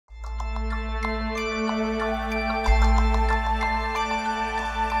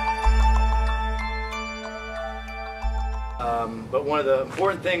But one of the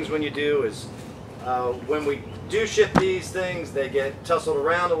important things when you do is when we do ship these things, they get tussled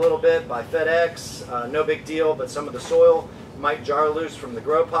around a little bit by FedEx. No big deal, but some of the soil might jar loose from the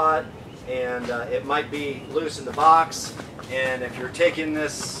grow pot, and it might be loose in the box. And if you're taking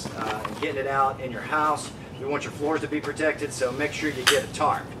this and getting it out in your house, we want your floors to be protected, so make sure you get a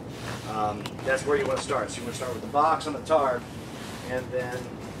tarp. That's where you want to start. So you want to start with the box on the tarp, and then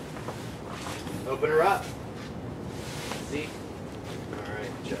open her up. See? All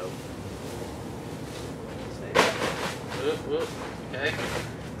right, Joe. Stay back. Whoop. Okay.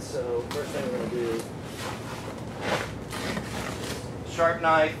 So first thing we're going to do, sharp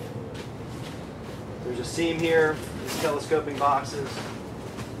knife. There's a seam here. These telescoping boxes.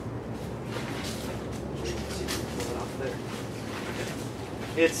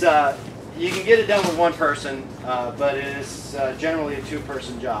 It's you can get it done with one person, but it is generally a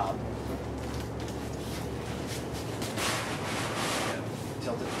two-person job.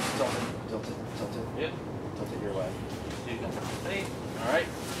 Tilt it. Yep. Tilt it your way. You got it. All right.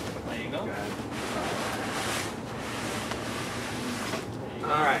 There you go. Go ahead.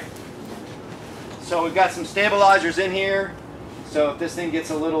 All right. So we've got some stabilizers in here. So if this thing gets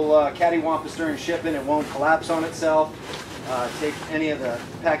a little cattywampus during shipping, it won't collapse on itself. Take any of the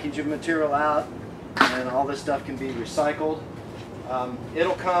packaging material out, and all this stuff can be recycled.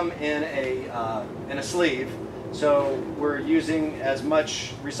 It'll come in a sleeve, so we're using as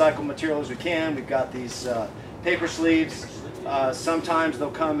much recycled material as we can. We've got these paper sleeves. Sometimes they'll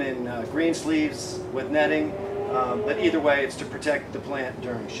come in green sleeves with netting, but either way, it's to protect the plant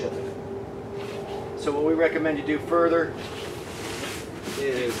during shipping. So what we recommend you do further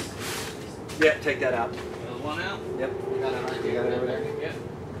is, take that out. One out? Yep. Got it right You got it over there? Yep.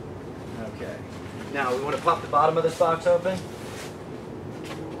 Okay. Now we want to pop the bottom of this box open.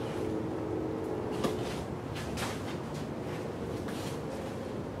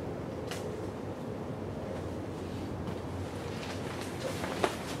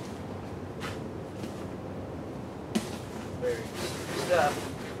 Very good stuff.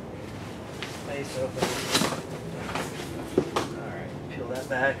 Space open. Alright, peel that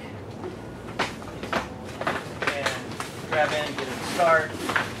back. Grab in, get it to start.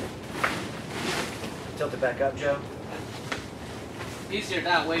 Tilt it back up, Joe. Easier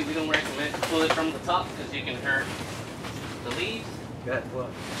that way. We don't recommend to pull it from the top because you can hurt the leaves. Go ahead, pull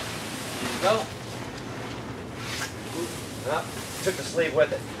it. There you go. Well, took the sleeve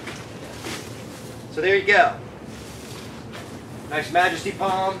with it. So there you go. Nice Majesty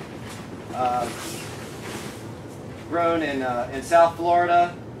Palm. Grown in South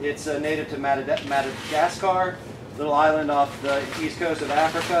Florida. It's native to Madagascar. Little island off the east coast of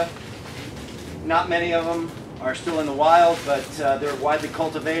Africa. Not many of them are still in the wild, but they're widely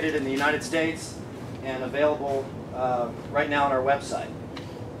cultivated in the United States and available right now on our website.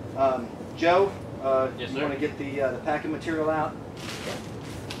 Joe, yes, you want to get the packing material out? Yeah.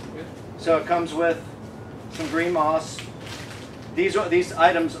 Good. So it comes with some green moss. These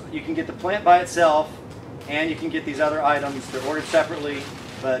items, you can get the plant by itself, and you can get these other items. They're ordered separately,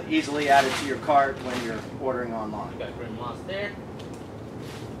 but easily added to your cart when you're ordering online. Got green moss there.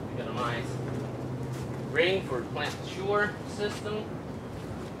 We got a nice ring for plant sure system.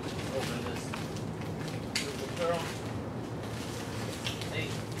 Open this little pearl. Hey.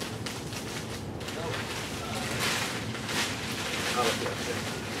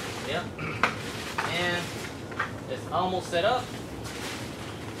 Yep. And it's almost set up.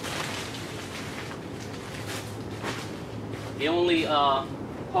 The only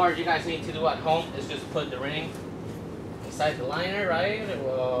part you guys need to do at home is just put the ring inside the liner, right?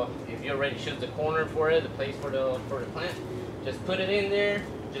 If you already choose the corner for it, the place for the plant, just put it in there.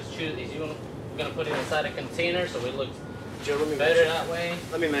 Just choose. You're gonna put it inside a container so it looks Joe, let me better that way.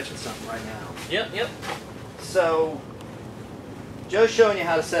 Let me mention something right now. Yep. So Joe's showing you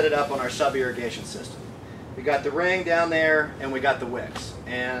how to set it up on our sub-irrigation system. We got the ring down there, and we got the wicks,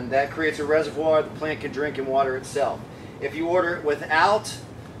 and that creates a reservoir the plant can drink and water itself. If you order it without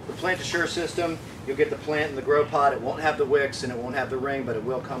the Plant Assure system, you'll get the plant in the grow pot. It won't have the wicks and it won't have the ring, but it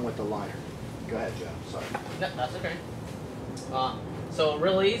will come with the liner. Go ahead, Joe. Sorry. No, that's okay. So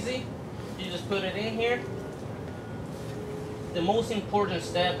real easy. You just put it in here. The most important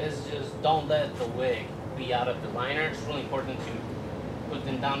step is just don't let the wick be out of the liner. It's really important to put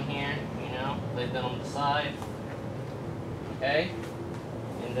them down here, lay them on the side. Okay?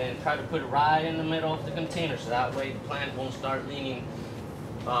 And then try to put it right in the middle of the container so that way the plant won't start leaning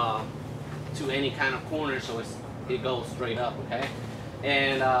to any kind of corner, so it goes straight up, okay?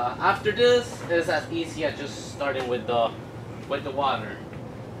 And after this, it's as easy as just starting with the water.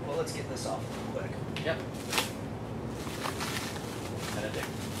 Well, let's get this off real quick. Yep.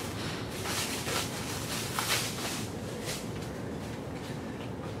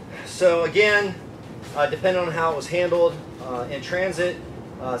 So again, depending on how it was handled in transit,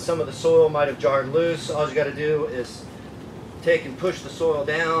 some of the soil might have jarred loose. All you got to do is take and push the soil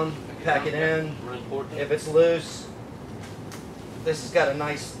down, pack it in. If it's loose, this has got a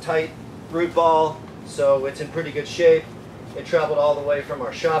nice tight root ball, so it's in pretty good shape. It traveled all the way from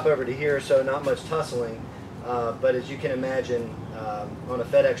our shop over to here, so not much tussling. But as you can imagine, on a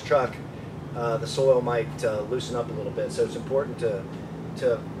FedEx truck, the soil might loosen up a little bit, so it's important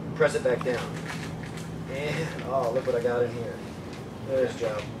to press it back down. And, oh, look what I got in here. There's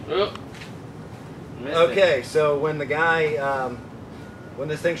Joe. Oh, okay, so when the guy, when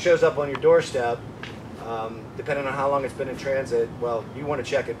this thing shows up on your doorstep, depending on how long it's been in transit, well, you want to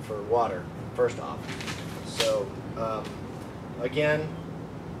check it for water, first off. So, again,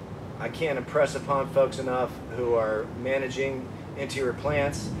 I can't impress upon folks enough who are managing interior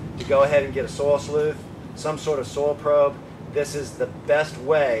plants to go ahead and get a soil sleuth, some sort of soil probe. This is the best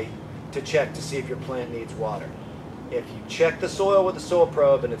way to check to see if your plant needs water. If you check the soil with a soil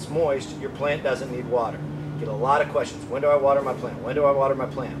probe and it's moist, your plant doesn't need water. Get a lot of questions. When do I water my plant? When do I water my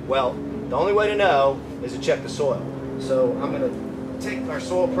plant? Well, the only way to know is to check the soil. So I'm going to take our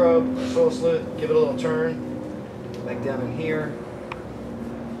soil probe, our soil sleuth, give it a little turn, back down in here,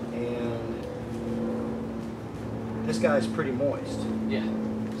 and this guy's pretty moist. Yeah.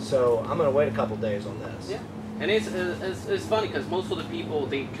 So I'm going to wait a couple days on this. Yeah. And it's funny because most of the people,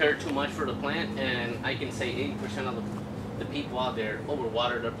 they care too much for the plant, and I can say 80% of the people out there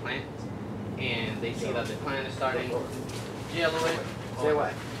overwater their plants, and they see that the plant is starting yellowing. Stay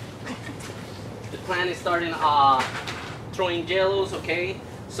away. The plant is starting throwing jellos. Okay,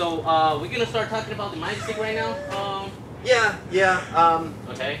 so we're gonna start talking about the Majesty right now. Yeah.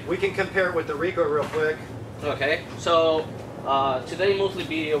 Okay. We can compare it with the Areca real quick. Okay. So today, mostly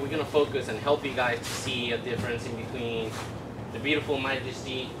video, we're gonna focus and help you guys to see a difference in between the beautiful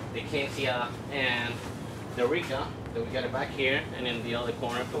Majesty, the Kentia, and the Areca. So we got it back here, and in the other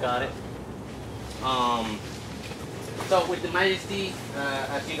corner we got it. So with the Majesty,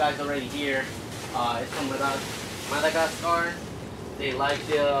 as you guys already hear, it's from Madagascar. They like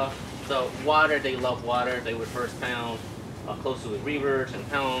the water. They love water. They were first found close to the rivers and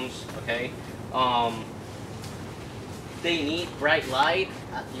ponds. Okay. They need bright light,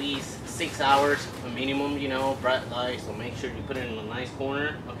 at least 6 hours minimum, you know, bright light, so make sure you put it in a nice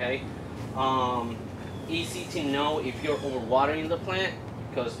corner, okay? Easy to know if you're overwatering the plant,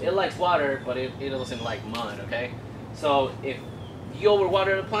 because it likes water, but it doesn't like mud, okay? So if you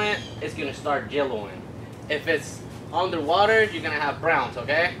overwater the plant, it's gonna start yellowing. If it's underwater, you're gonna have browns,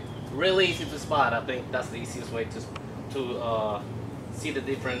 okay? Really easy to spot. I think that's the easiest way to see the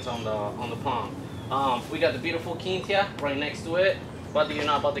difference on the palm. We got the beautiful Kentia right next to it. What do you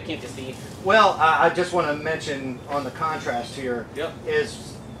know about the Kentia, Steve? Well, I just want to mention on the contrast here,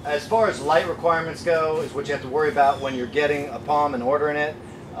 is as far as light requirements go, is what you have to worry about when you're getting a palm and ordering it.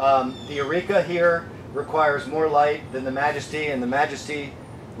 The Areca here requires more light than the Majesty, and the Majesty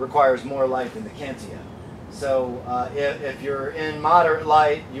requires more light than the Kentia. So if you're in moderate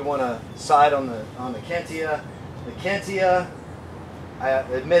light, you want to side on the Kentia. The Kentia,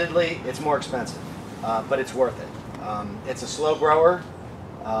 admittedly, it's more expensive. But it's worth it. It's a slow grower.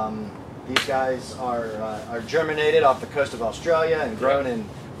 These guys are germinated off the coast of Australia and grown in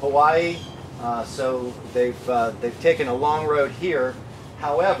Hawaii. So they've taken a long road here.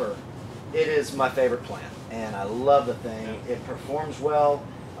 However, it is my favorite plant, and I love the thing. It performs well,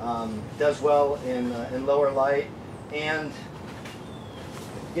 does well in lower light, and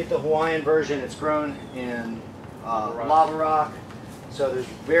get the Hawaiian version. It's grown in lava rock. So there's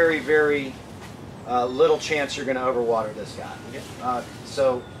very little chance you're going to overwater this guy.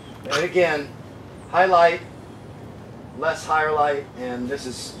 So, and again, high light, less higher light, and this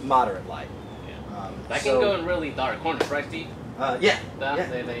is moderate light. That can go in really dark corners, right, Steve? It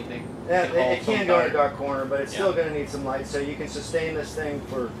can go in a dark corner, but it's still going to need some light, so you can sustain this thing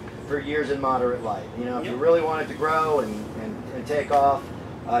for years in moderate light. You know, if you really want it to grow and take off,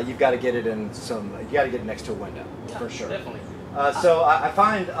 you've got to get it in you got to get it next to a window, for sure. Definitely. So I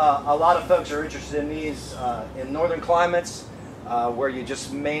find a lot of folks are interested in these in northern climates where you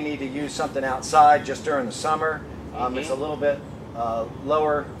just may need to use something outside just during the summer. It's a little bit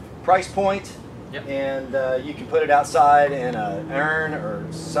lower price point, and you can put it outside in an urn or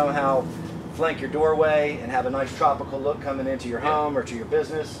somehow flank your doorway and have a nice tropical look coming into your home or to your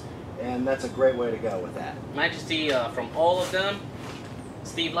business, and that's a great way to go with that. Majesty, from all of them,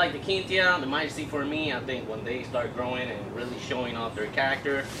 Steve liked the Kentia. The Majesty, for me, I think when they start growing and really showing off their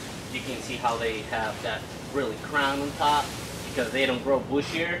character, you can see how they have that really crown on top, because they don't grow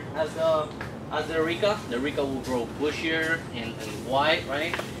bushier as the Areca. The Areca will grow bushier and white,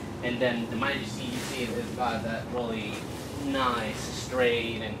 right? And then the Majesty, you see, it's got that really nice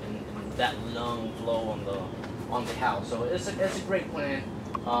straight and that long flow on the house. So it's a great plant.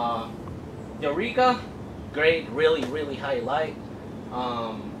 The Areca, great, really high light.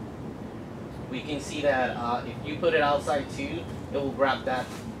 We can see that if you put it outside too, it will grab that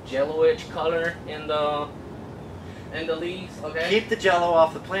yellowish color in the leaves. Okay. Keep the jello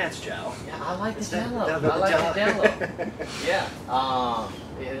off the plants, Joe. Yeah, I like the jello. I like the jello. Yeah.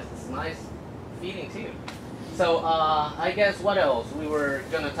 It's nice feeding too. So I guess what else we were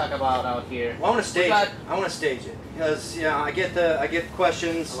gonna talk about out here? Well, I want to stage it. I want to stage it because I get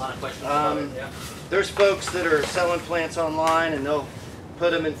questions. A lot of questions about it. Yeah. There's folks that are selling plants online and they'll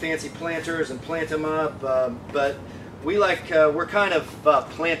put them in fancy planters and plant them up, but we're kind of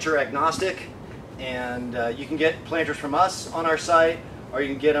planter agnostic, and you can get planters from us on our site, or you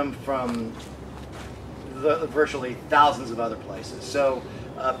can get them from virtually thousands of other places. So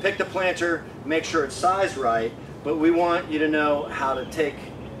pick the planter, make sure it's sized right, but we want you to know how to take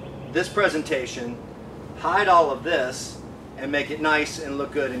this presentation, hide all of this, and make it nice and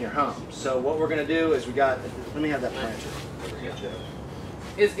look good in your home. So what we're going to do is let me have that planter.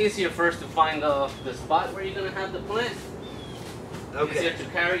 It's easier first to find the spot where you're going to have the plant. Okay. Easier to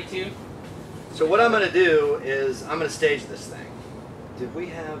carry too. So what I'm going to do is I'm going to stage this thing. Did we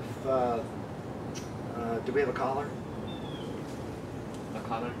have a collar? A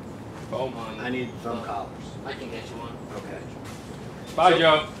collar? Foam. I need foam collars. I can get you one. Okay. Bye,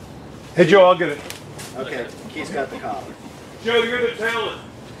 Joe. Hey, Joe, I'll get it. Okay, Keith's got the collar. Joe, you're the talent.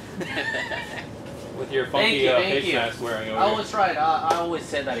 With your funky face mask wearing over I was right. I always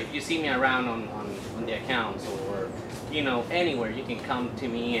said that if you see me around on the accounts or anywhere, you can come to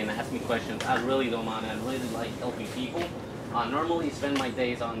me and ask me questions. I really don't mind. I really like helping people. I normally spend my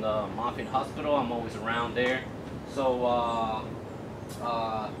days on the Moffitt Hospital. I'm always around there. So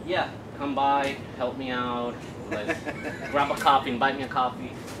yeah, come by, help me out. Let's grab a coffee and buy me a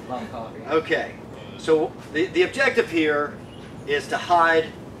coffee. Love coffee. Okay, so the objective here is to hide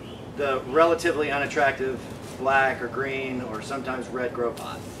the relatively unattractive black or green or sometimes red grow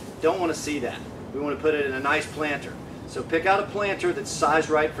pot. Don't want to see that. We want to put it in a nice planter. So pick out a planter that's sized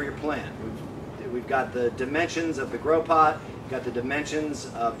right for your plant. We've got the dimensions of the grow pot, got the dimensions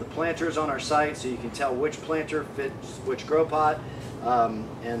of the planters on our site, so you can tell which planter fits which grow pot.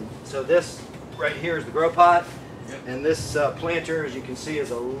 And so this right here is the grow pot, and this planter, as you can see,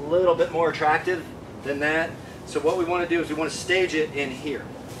 is a little bit more attractive than that. So what we want to do is we want to stage it in here.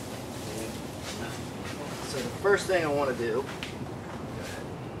 So the first thing I want to do,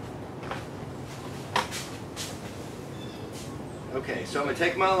 okay, so I'm going to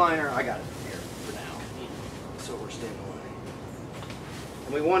take my liner, I got it here for now, so we're staying away.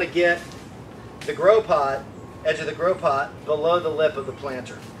 And we want to get the grow pot, edge of the grow pot, below the lip of the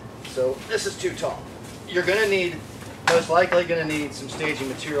planter. So this is too tall. You're going to need, most likely going to need some staging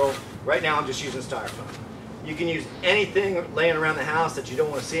material. Right now I'm just using styrofoam. You can use anything laying around the house that you don't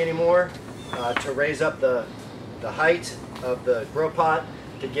want to see anymore to raise up the height of the grow pot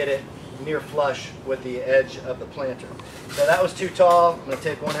to get it near flush with the edge of the planter. So that was too tall. I'm going to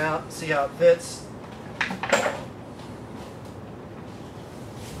take one out and see how it fits.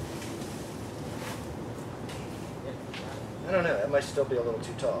 I don't know, that might still be a little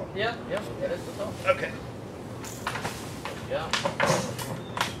too tall. Yeah, it is too tall. Okay. Yeah.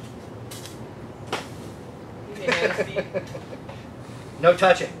 No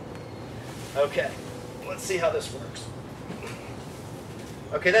touching. Okay, let's see how this works.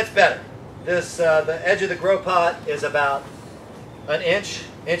 Okay, that's better. This the edge of the grow pot is about an inch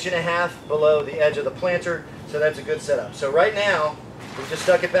and a half below the edge of the planter, so that's a good setup. So right now, we just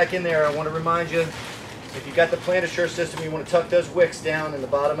stuck it back in there. I want to remind you, if you've got the plant assure system, you want to tuck those wicks down in the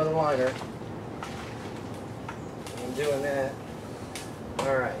bottom of the liner. I'm doing that.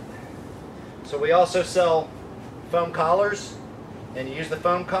 All right. So we also sell foam collars, and you use the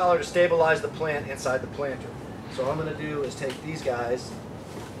foam collar to stabilize the plant inside the planter. So all I'm going to do is take these guys.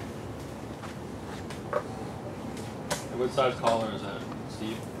 And what size collar is that,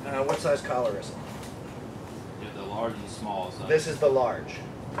 Steve? What size collar is it? Yeah, the large and small size. This is the large.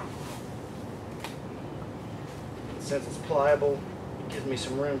 Since it's pliable, it gives me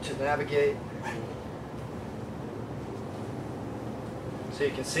some room to navigate. So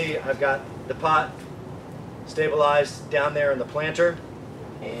you can see I've got the pot stabilized down there in the planter.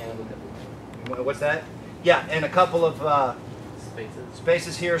 And what's that? Yeah, and a couple of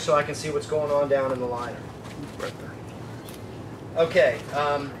spaces here so I can see what's going on down in the liner. Right there. Okay,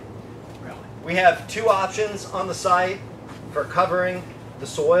 we have two options on the site for covering the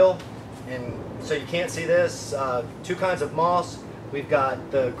soil, and so you can't see this. Two kinds of moss. we've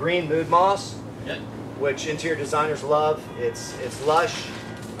got the green mood moss, Yep. which interior designers love. It's lush.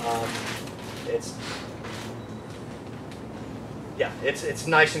 It's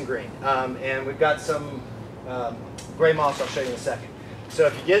nice and green. And we've got some gray moss I'll show you in a second. So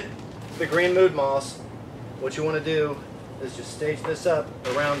if you get the green mood moss, what you want to do is just stage this up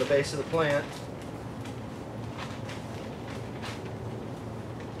around the base of the plant.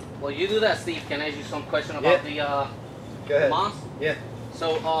 Well, you do that, Steve. Can I ask you some question about the Go ahead. moss? Yeah.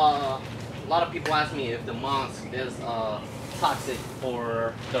 So a lot of people ask me if the moss is toxic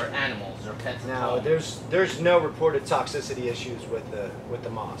for their animals, their pets. Now there's no reported toxicity issues with the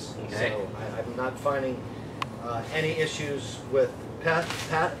moss. Okay. So I'm not finding any issues with pets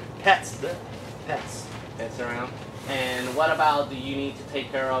around. And what about, do you need to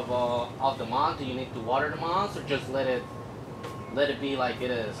take care of the moss? Do you need to water the moss, or just let it be like it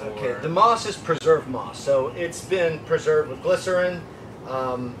is? Okay, or? the moss is preserved moss, so it's been preserved with glycerin.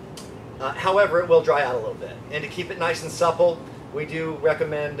 However, it will dry out a little bit. And to keep it nice and supple, we do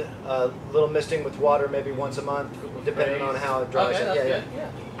recommend a little misting with water maybe once a month, depending on how it dries okay, out. That's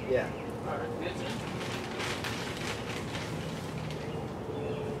Yeah, good. yeah. All right, good.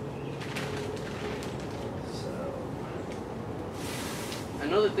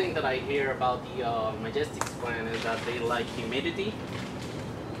 Another thing that I hear about the Majestic plant is that they like humidity.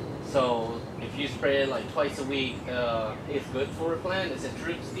 So if you spray it like twice a week, it's good for a plant. Is it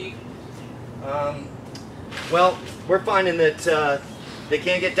true, Steve? Well, we're finding that they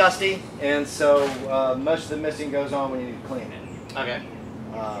can get dusty, and so most of the misting goes on when you need to clean it. Okay.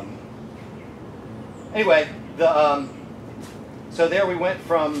 Anyway, so there we went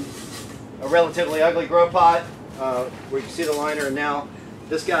from a relatively ugly grow pot where you can see the liner, and now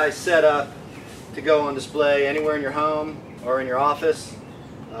this guy's set up to go on display anywhere in your home or in your office,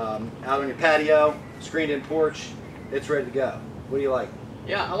 out on your patio, screened in porch. It's ready to go. What do you like?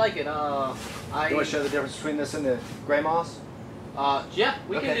 Yeah, I like it. You want to show the difference between this and the gray moss? Yeah,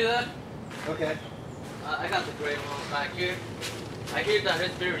 we can do that. Okay. I got the gray moss back here. I hear that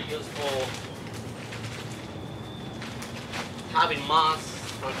it's very useful having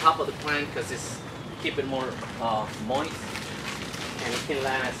moss on top of the plant because it's keep it more moist, and it can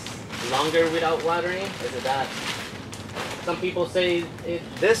last longer without watering. Is it that? Some people say it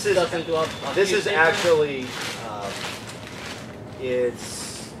doesn't do a This few is things. actually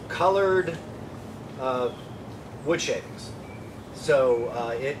it's colored wood shavings. So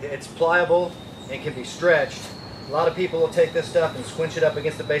it's pliable and can be stretched. A lot of people will take this stuff and squinch it up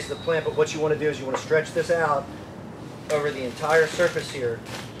against the base of the plant, but what you want to do is you want to stretch this out over the entire surface here,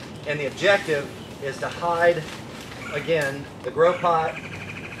 and the objective is to hide, again, the grow pot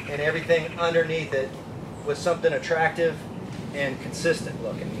and everything underneath it with something attractive and consistent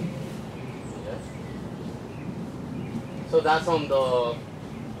looking. So that's on the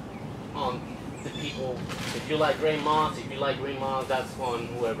people. If you like gray moss, that's on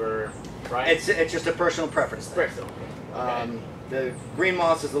whoever, right? It's just a personal preference thing. Personal. Okay. The green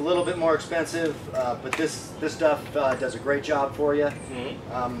moss is a little bit more expensive, but this stuff does a great job for you.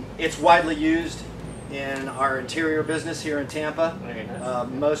 Mm-hmm. It's widely used in our interior business here in Tampa. Very nice.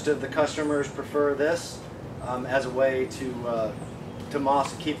 Most of the customers prefer this as a way to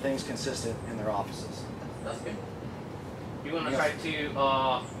moss and keep things consistent in their offices. That's good. You want to try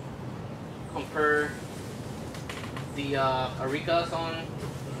to compare the Arecas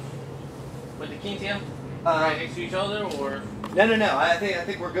with the Kentia right next to each other, or? No. I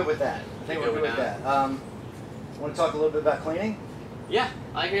think we're good with that. I think we're good with that. Want to talk a little bit about cleaning? Yeah,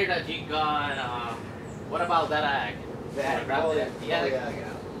 I hear that you got. What about that ag? The ag. Grab Yeah. the ag.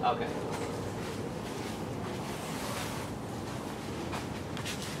 Okay.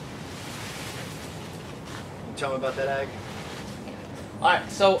 Tell me about that ag.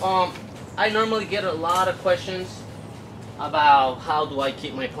 Alright, so I normally get a lot of questions about how do I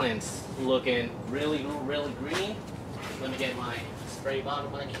keep my plants looking really, really green. Let me get my spray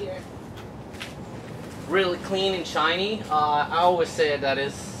bottle back here. Really clean and shiny. I always say that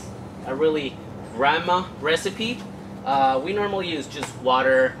is a really grandma recipe. We normally use just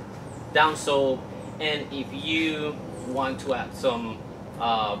water, down soap, and if you want to add some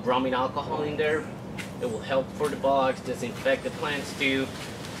bromine alcohol in there, it will help for the bugs, disinfect the plants too.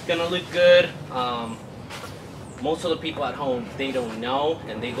 It's gonna look good. Most of the people at home, they don't know,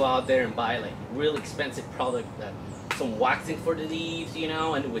 and they go out there and buy like really expensive product, that some waxing for the leaves, you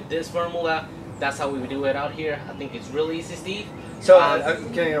know. And with this formula, that's how we do it out here. I think it's really easy, Steve. So,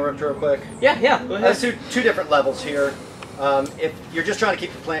 can I interrupt real quick? Yeah, go ahead. There's two different levels here. If you're just trying to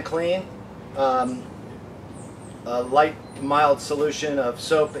keep the plant clean, a light, mild solution of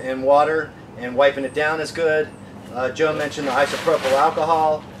soap and water and wiping it down is good. Joe mentioned the isopropyl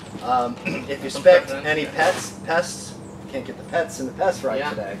alcohol. If you suspect any pests, can't get the pets and the pests right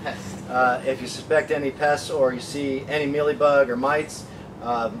today. If you suspect any pests or you see any mealybug or mites,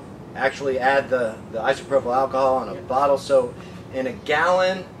 actually add the isopropyl alcohol in a bottle. So in a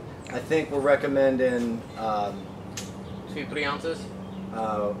gallon, I think we're recommending 2-3 ounces.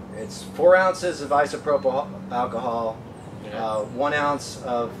 It's 4 ounces of isopropyl alcohol, 1 ounce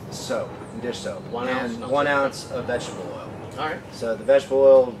of soap, dish soap, and 1 ounce of vegetable oil. All right. So the vegetable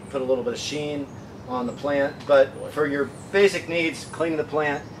oil put a little bit of sheen on the plant, but for your basic needs, cleaning the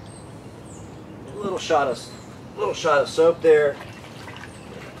plant, a little shot of soap there.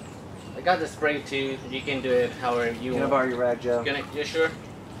 I got the spray too. You can do it however you want. Can I borrow your rag, Joe? Yeah, sure.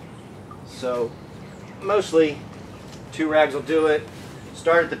 So mostly 2 rags will do it.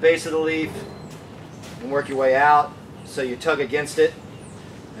 Start at the base of the leaf and work your way out. So you tug against it,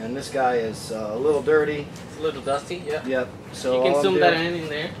 and this guy is a little dirty. It's a little dusty. Yeah. Yep. So you can zoom that in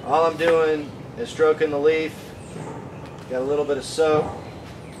there. All I'm doing is stroking the leaf. Got a little bit of soap.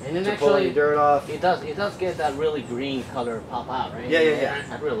 And then to actually, pull any dirt off. It does get that really green color pop out, right? Yeah.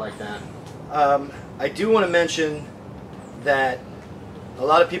 I really like that. I do want to mention that a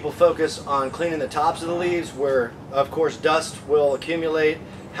lot of people focus on cleaning the tops of the leaves, where of course dust will accumulate.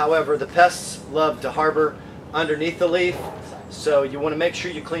 However, the pests love to harbor underneath the leaf, so you want to make sure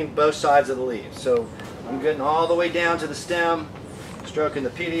you clean both sides of the leaf. So I'm getting all the way down to the stem, stroking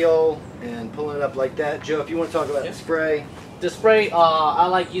the petiole and pulling it up like that. Joe, if you want to talk about the spray. The spray, I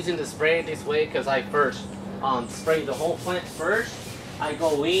like using the spray this way because I first spray the whole plant first. I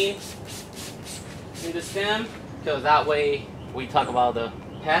go in the stem because that way we talk about the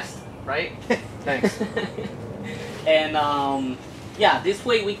pest, right? Thanks. And yeah, this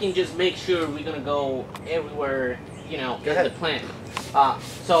way we can just make sure we're gonna go everywhere, you know, in the plant.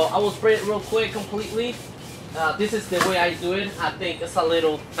 So I will spray it real quick, completely. This is the way I do it. I think it's a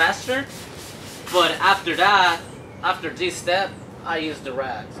little faster, but after that, after this step, I use the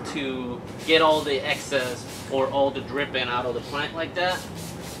rags to get all the excess or all the dripping out of the plant like that.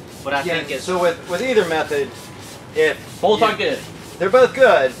 But I think it's... So with either method, if both are good. They're both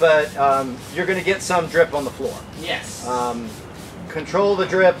good, but you're going to get some drip on the floor. Yes. Control the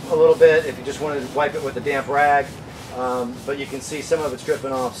drip a little bit if you just want to wipe it with a damp rag, but you can see some of it's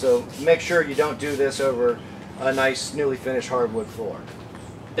dripping off, so make sure you don't do this over a nice newly finished hardwood floor.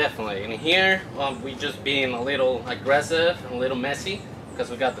 Definitely. And here, we just being a little aggressive and a little messy because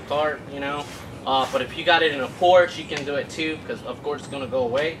we got the tarp, you know. But if you got it in a porch, you can do it too, because of course it's going to go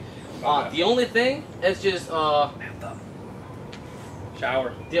away. The only thing is just shower.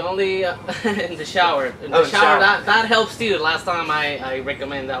 The only in the shower. That helps too. Last time I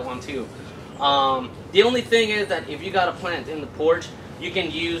recommend that one too. The only thing is that if you got a plant in the porch, you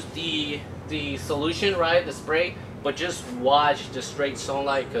can use the solution, right, the spray, but just watch the straight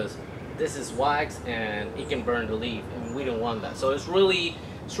sunlight because this is wax and it can burn the leaf, and we don't want that. So it's really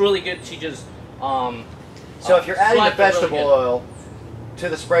good to just so if you're adding the vegetable oil to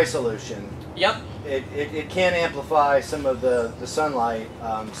the spray solution, yep, it can amplify some of the sunlight,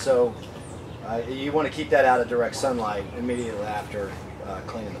 so you want to keep that out of direct sunlight immediately after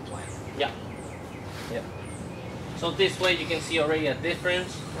cleaning the plant. Yeah. Yep. So this way you can see already a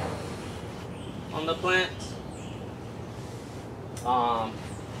difference on the plant.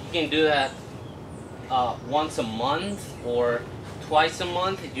 You can do that once a month or twice a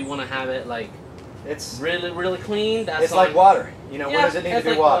month if you want to have it like it's really clean. That's like water. You know, yeah, when does it need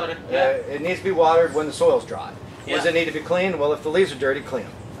to be watered? Yeah. It needs to be watered when the soil's dry. Yeah. Does it need to be cleaned? Well, if the leaves are dirty, clean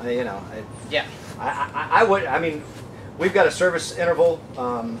them. You know. Yeah. I mean, we've got a service interval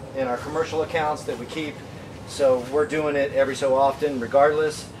in our commercial accounts that we keep, so we're doing it every so often,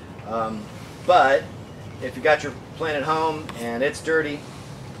 regardless. But if you got your plant at home and it's dirty,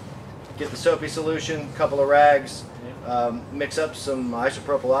 get the soapy solution, a couple of rags, mix up some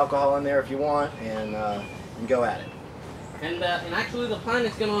isopropyl alcohol in there if you want, and go at it. And actually the plant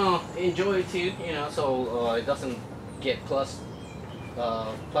is gonna enjoy it too, you know, so it doesn't get cluster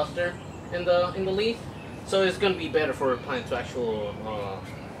in the leaf. So it's gonna be better for a plant to actually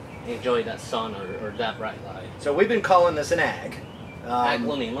enjoy that sun or that bright light. So we've been calling this an ag.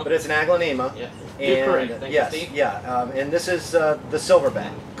 Aglaonema. But it's an Aglaonema. Yeah. And correct. Thank you, Steve. Yeah. And this is the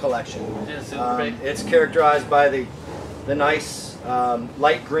silverback collection. It is super big. It's characterized by the nice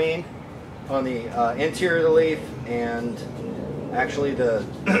light green on the interior of the leaf, and actually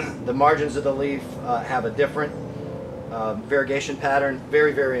the margins of the leaf have a different variegation pattern.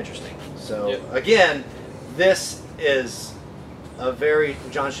 Very, very interesting. So again, this is a very...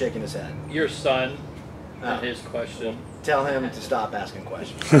 John's shaking his head. Your son and his question. Tell him to stop asking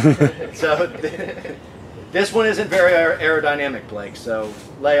questions. So This one isn't very aerodynamic, Blake, so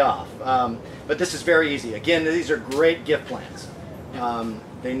lay off. But this is very easy. Again, these are great gift plants.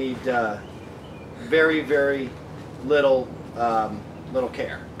 They need very, very little little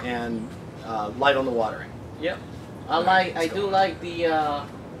care and light on the watering. Yep. I do like the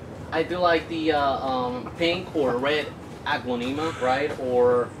pink or red Aglaonema, right?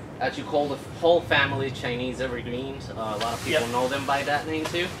 Or as you call the whole family, Chinese evergreens. A lot of people know them by that name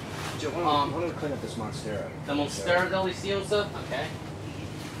too. Joe, why don't we clean up this Monstera? The Monstera that we see on stuff? Okay.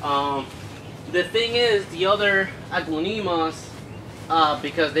 The thing is, the other Aglaonemas,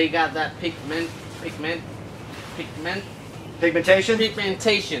 because they got that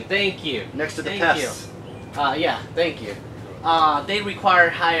pigmentation, thank you. Next to the thank pests. Yeah, thank you. They require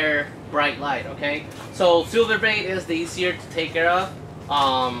higher bright light, okay? So silverbait is the easier to take care of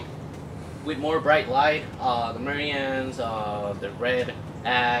with more bright light. The Marians, the red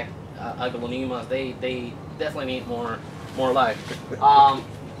Aglaonemas, they definitely need more light.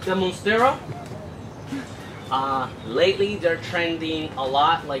 The Monstera, lately they're trending a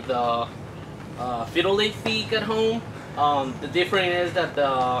lot, like the fiddle leaf fig at home. The difference is that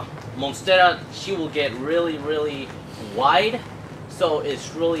the Monstera, she will get really, really wide. So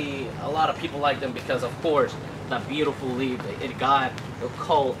it's really, a lot of people like them because, of course, that beautiful leaf, it'll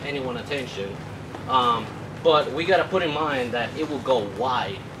call anyone attention. But we gotta put in mind that it will go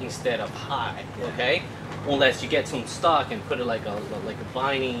wide instead of high, okay? Unless you get some stock and put it like a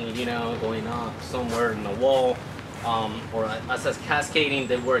binding, you know, going up somewhere in the wall, or as cascading,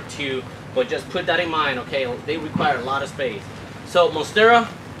 they work too. But just put that in mind, okay? They require a lot of space. So Monstera,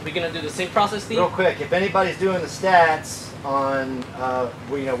 we're gonna do the same process, Steve. Real quick, if anybody's doing the stats on,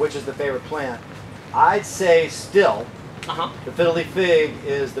 you know, which is the favorite plant, I'd say still the fiddle leaf fig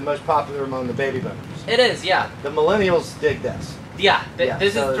is the most popular among the baby boomers. It is, yeah. The millennials dig this. Yeah,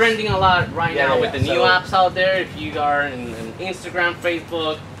 this is trending a lot right now with the new apps out there. If you are in Instagram,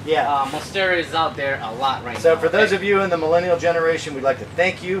 Facebook, Monstera is out there a lot right now. So for those of you in the millennial generation, we'd like to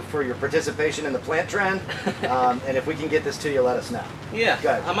thank you for your participation in the plant trend. And if we can get this to you, let us know. Yeah,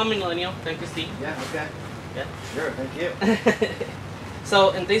 good. I'm a millennial. Thank you, Steve. Yeah, okay. Yeah. Sure, thank you.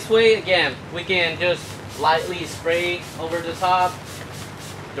 So in this way, again, we can just lightly spray over the top.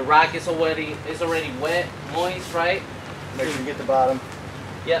 The rack is already wet, moist, right? Make sure you get the bottom.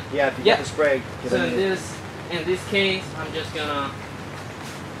 Yep. Yeah, if you get the spray, get so it in this case, I'm just gonna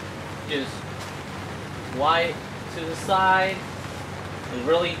wipe to the side, and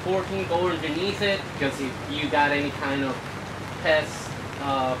really important, go underneath it, because if you got any kind of pests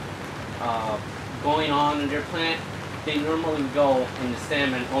going on in your plant, they normally go in the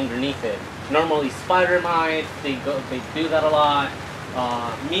stem and underneath it. Normally spider mites, they do that a lot.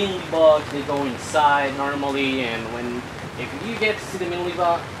 Mealybugs, they go inside normally, and if you get to see the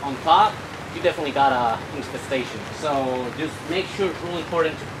mealybug on top, you definitely got a infestation. So just make sure, it's really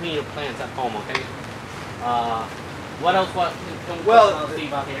important to clean your plants at home, okay? What else?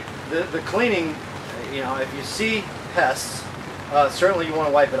 Steve out here? The cleaning, you know, if you see pests, certainly you want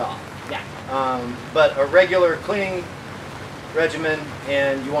to wipe it off. Yeah. But a regular cleaning regimen,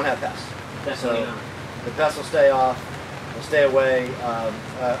 and you won't have pests. Definitely not. The pests will stay off, will stay away.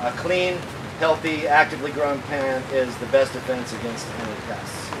 A clean, healthy, actively grown plant is the best defense against any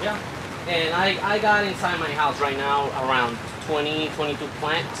pests. Yeah. And I got inside my house right now around 22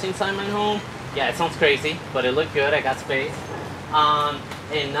 plants inside my home. Yeah, it sounds crazy, but it looked good. I got space.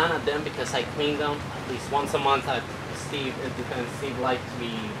 And none of them, because I clean them at least once a month. Steve likes to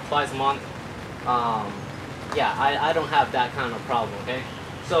be twice a month. Yeah, I don't have that kind of problem, okay?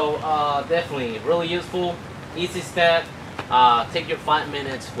 So definitely really useful, easy step. Take your 5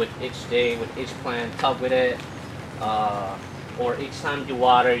 minutes with each day, with each plant, talk with it, or each time you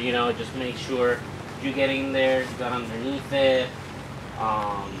water, you know, just make sure you get in there, you got underneath it.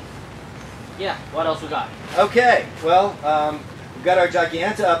 Yeah, what else we got? Okay, well, we've got our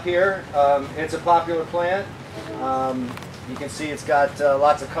Giganta up here. It's a popular plant. You can see it's got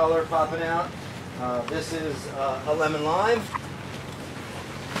lots of color popping out. This is a lemon lime.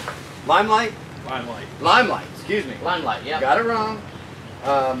 Limelight? Limelight, excuse me. Limelight, yeah. Got it wrong.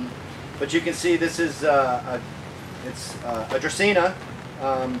 But you can see this is it's a Dracaena.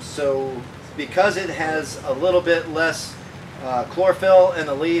 So because it has a little bit less chlorophyll in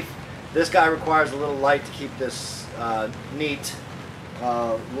the leaf, this guy requires a little light to keep this neat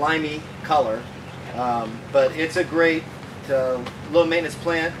limey color. But it's a great low maintenance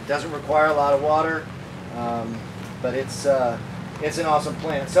plant. It doesn't require a lot of water, but it's an awesome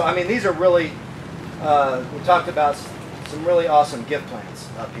plant. So I mean, these are really we talked about some really awesome gift plants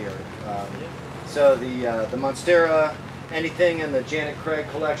up here. So the Monstera, anything in the Janet Craig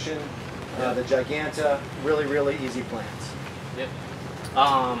collection, the Giganta, really easy plants. Yep.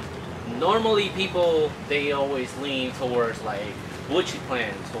 Normally people, they always lean towards like bushy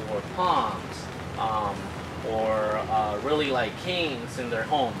plants or palms, or really like kings in their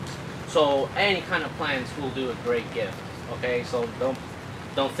homes. So any kind of plants will do a great gift. Okay, so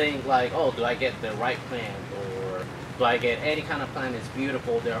don't think like, oh, do I get the right plant, or do I get any kind of plant that's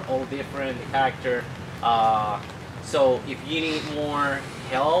beautiful? They're all different in character. So if you need more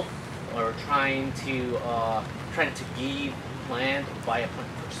help or trying to give plant, buy a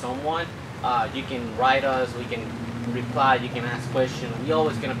plant for someone, you can write us, we can reply, you can ask questions. We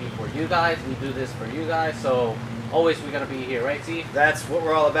always gonna be for you guys. We do this for you guys, so always we're gonna be here, right, Z? That's what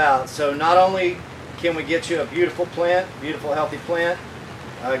we're all about. So not only can we get you a beautiful plant, beautiful healthy plant,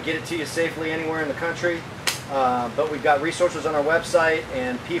 get it to you safely anywhere in the country, but we've got resources on our website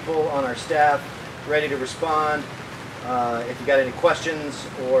and people on our staff ready to respond. If you got any questions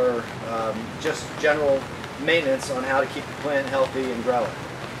or just general maintenance on how to keep the plant healthy and growing.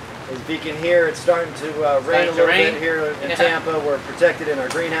 As you can hear, it's starting to rain a little bit here in Tampa. We're protected in our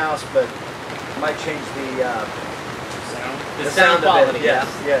greenhouse, but it might change the sound quality. of it. Yes,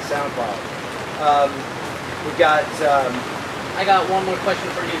 yeah, sound quality. We've got. I got one more question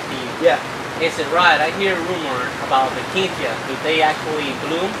for you, Steve. Yeah. Is it right? I hear a rumor about the Kentia. Do they actually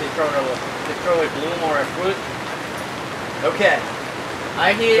bloom? They throw a bloom or a fruit? Okay.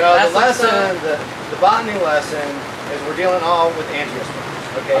 I hear. So the lesson, the botany lesson, is we're dealing all with angiosperms.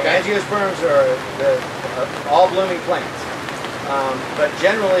 Okay. Angiosperms are all blooming plants. But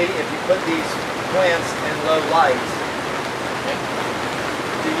generally, if you put these plants in low light,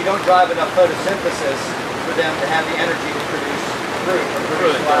 you don't drive enough photosynthesis for them to have the energy to produce fruit or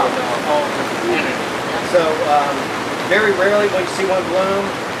produce flowers. So very rarely when you see one bloom.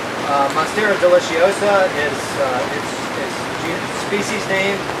 Monstera deliciosa is its species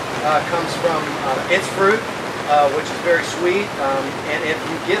name comes from its fruit, which is very sweet. And if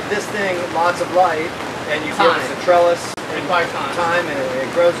you give this thing lots of light and you give it a trellis and time and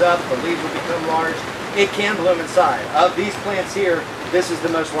it grows up, the leaves will become large. It can bloom inside. Of these plants here, this is the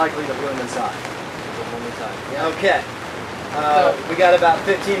most likely to bloom inside. Okay. We got about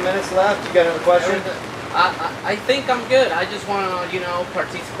 15 minutes left. You got another question? I think I'm good. I just want to,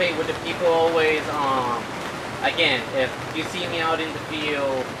 participate with the people always. Again, if you see me out in the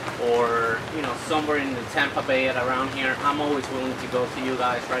field or, somewhere in the Tampa Bay around here, I'm always willing to go to you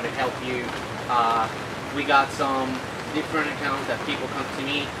guys, try to help you. We got some different accounts that people come to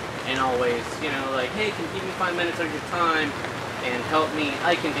me and always, like, hey, can you give me 5 minutes of your time and help me?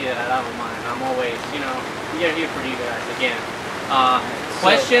 I can do that. I don't mind. I'm always, we are here for you guys again.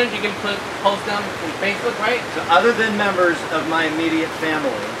 Questions, you can post them on Facebook, right? So other than members of my immediate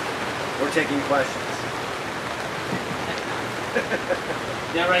family, we're taking questions.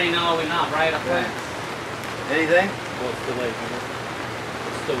 You already know we're not, right? Anything? Well, it's delayed.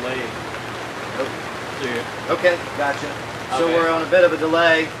 It's delayed. Okay, gotcha. So we're on a bit of a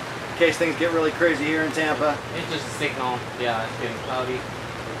delay in case things get really crazy here in Tampa. It's just a signal. Yeah, it's getting cloudy.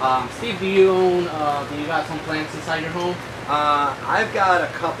 Steve, do you got some plants inside your home? I've got a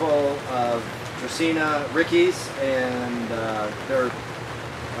couple of Dracaena Rickeys, and they're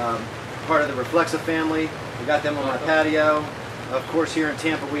part of the Reflexa family. We got them on my patio. Of course, here in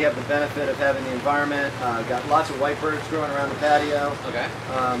Tampa, we have the benefit of having the environment. Got lots of white birds growing around the patio. Okay.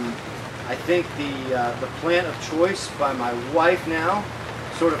 I think the plant of choice by my wife now,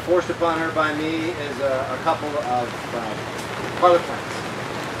 sort of forced upon her by me, is a couple of parlor plants.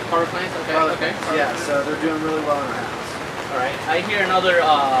 Parlor plants? Okay. Parlor plants. Yeah, so they're doing really well in our house. All right. I hear another,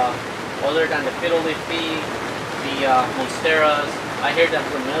 other than the fiddle leafy, the monsteras, I hear that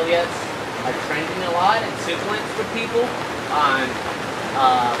bromeliads are trending a lot and succulents for people. And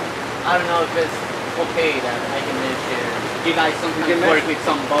I don't know if it's okay that I can mention. You guys sometimes work with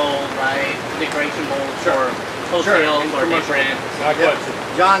some bowls, right? Decoration bowls for wholesale or different. My question.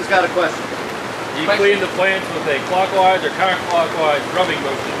 John's got a question. Do you clean the plants with a clockwise or counterclockwise rubbing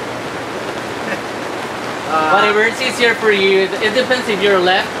motion? Whatever, it's easier for you. It depends if you're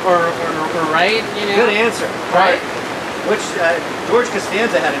left or right. Good answer. Right? Which George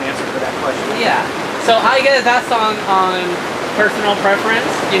Costanza had an answer for that question. Yeah. So I guess that's on personal preference.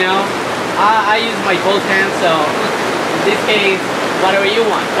 I use my both hands. So in this case, whatever you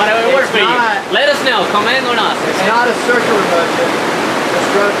want, whatever works for you. Let us know. Comment on us. It's not a circular motion. It's a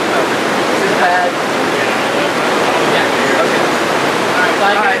stroke motion. This is bad. Yeah. Okay.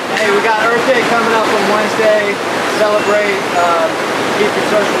 All right. Hey, we got Earth Day coming up on Wednesday. Celebrate. Keep your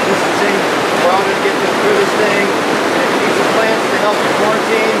social distancing. We're all going to get through this thing. And if you need some plants to help you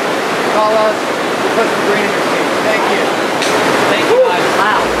quarantine, call us. We'll put some green in your